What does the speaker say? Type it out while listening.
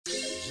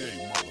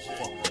HSG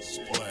motherfucking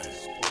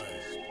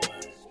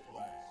splash.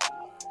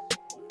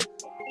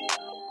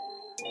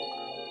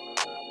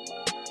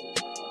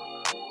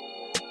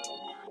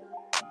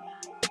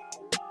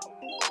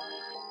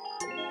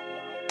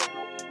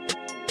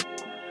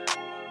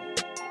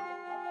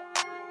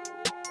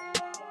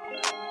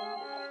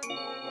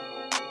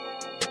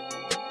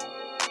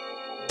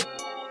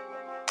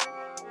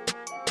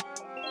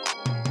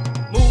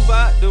 Move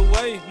out the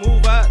way,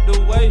 move out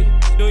the way.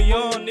 The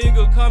young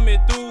nigga coming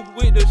through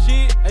with the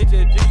shit.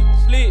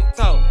 HSG slick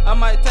talk, I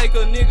might take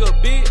a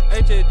nigga bit.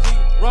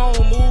 HSG wrong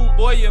move,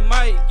 boy, you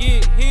might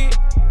get hit.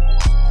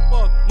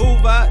 Fuck.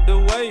 Move out the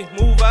way,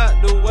 move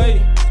out the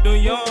way. The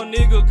young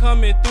nigga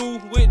coming through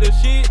with the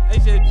shit.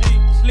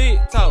 HSG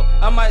slick talk,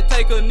 I might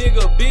take a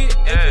nigga bit.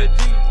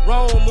 HSG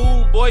wrong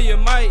move, boy, you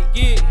might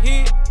get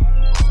hit.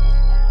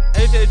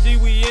 HSG,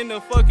 we in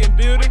the fucking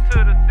building. To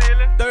the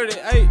ceiling.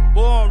 38,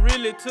 boy, I'm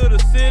really to the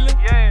ceiling.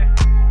 Yeah.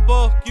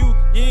 Fuck you,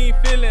 you ain't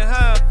feeling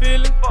how I'm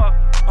feeling. Fuck.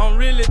 I'm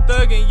really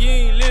thuggin', you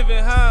ain't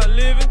living how I'm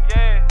living.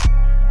 Yeah.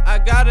 I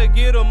gotta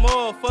get a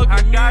motherfucking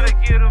I gotta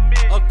meal. get a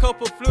meal. A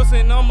couple flips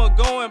and I'ma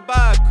go and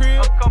buy a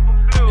crib. A couple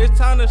flips. It's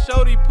time to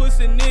show these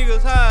pussy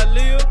niggas how I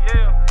live.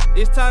 Yeah.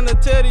 It's time to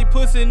tell these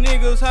pussy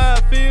niggas how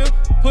I feel.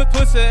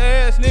 Pussy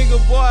ass nigga,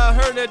 boy, I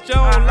heard that you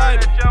don't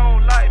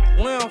like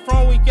me. Where I'm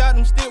from, we got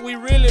them stick, we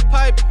really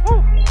piping.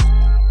 Woo.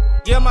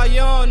 Yeah, my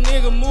young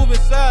nigga moving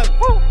silent.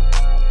 Woo.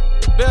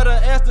 Better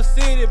ask the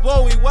city,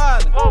 boy, we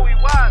wildin'. Boy, we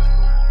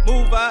wildin'.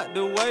 Move out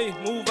the way,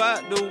 move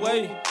out the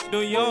way.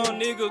 The young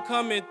nigga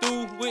coming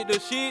through with the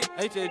shit.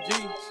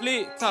 HSG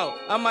slick talk,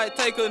 I might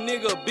take a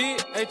nigga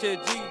bit.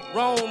 HSG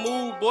wrong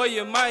move, boy,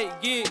 you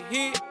might get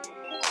hit.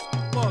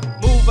 Fuck.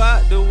 Move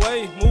out the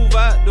way, move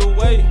out the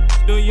way.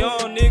 The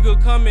young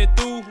nigga coming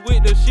through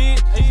with the shit.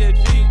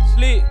 HSG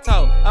slick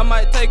talk, I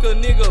might take a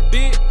nigga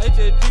bit.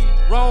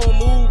 HSG wrong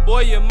move,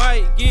 boy, you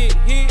might get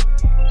hit.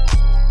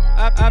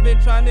 I've been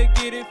trying to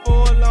get it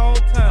for a long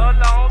time.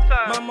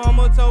 My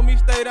mama told me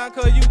stay down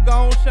cause you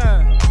gon'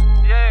 shine.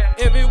 Yeah.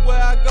 Everywhere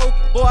I go,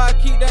 boy, I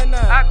keep that nine.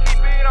 I keep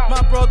it on.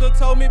 My brother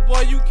told me,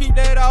 boy, you keep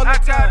that all the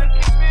time. I gotta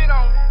keep it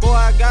on me. Boy,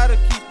 I gotta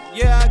keep it.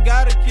 Yeah, I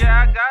gotta keep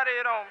Yeah, I it. got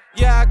it on me.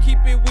 Yeah, I keep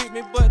it with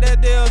me, but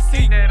that they'll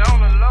see. That on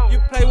the low. You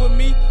play with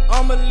me,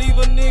 I'ma leave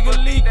a nigga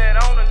Keep leak.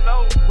 that on the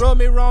low. Rub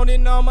me wrong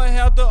and I'ma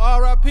have to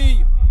RIP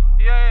you.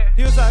 Yeah.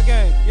 Here's our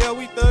game. Yeah,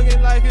 we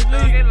thuggin' like it's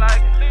Thuggin' legal.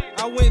 like it's legal.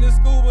 I went to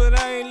school, but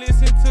I ain't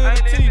listen to I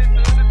the ain't teacher. listen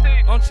to the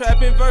teacher. I'm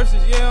trapping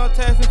verses, yeah, I'm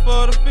taxing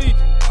for the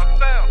feature. I'm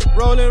sound.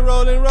 Rolling,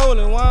 rolling,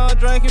 rolling, while I'm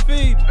drinking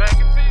feed.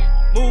 Drinking feet.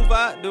 Move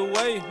out the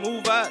way,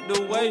 move out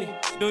the way.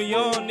 The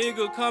young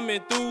nigga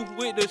coming through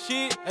with the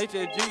shit.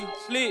 HSG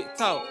slick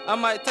talk, I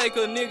might take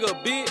a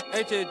nigga bit.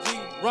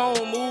 HSG wrong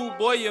move,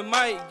 boy, you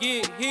might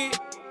get hit.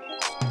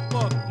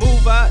 Fuck.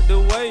 Move out the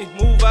way,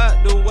 move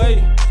out the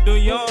way. The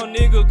young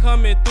nigga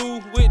coming through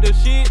with the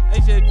shit.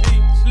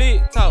 HSG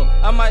slick talk,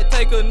 I might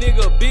take a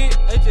nigga bit.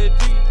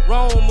 HSG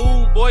wrong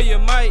move, boy, you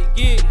might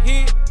get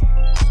hit.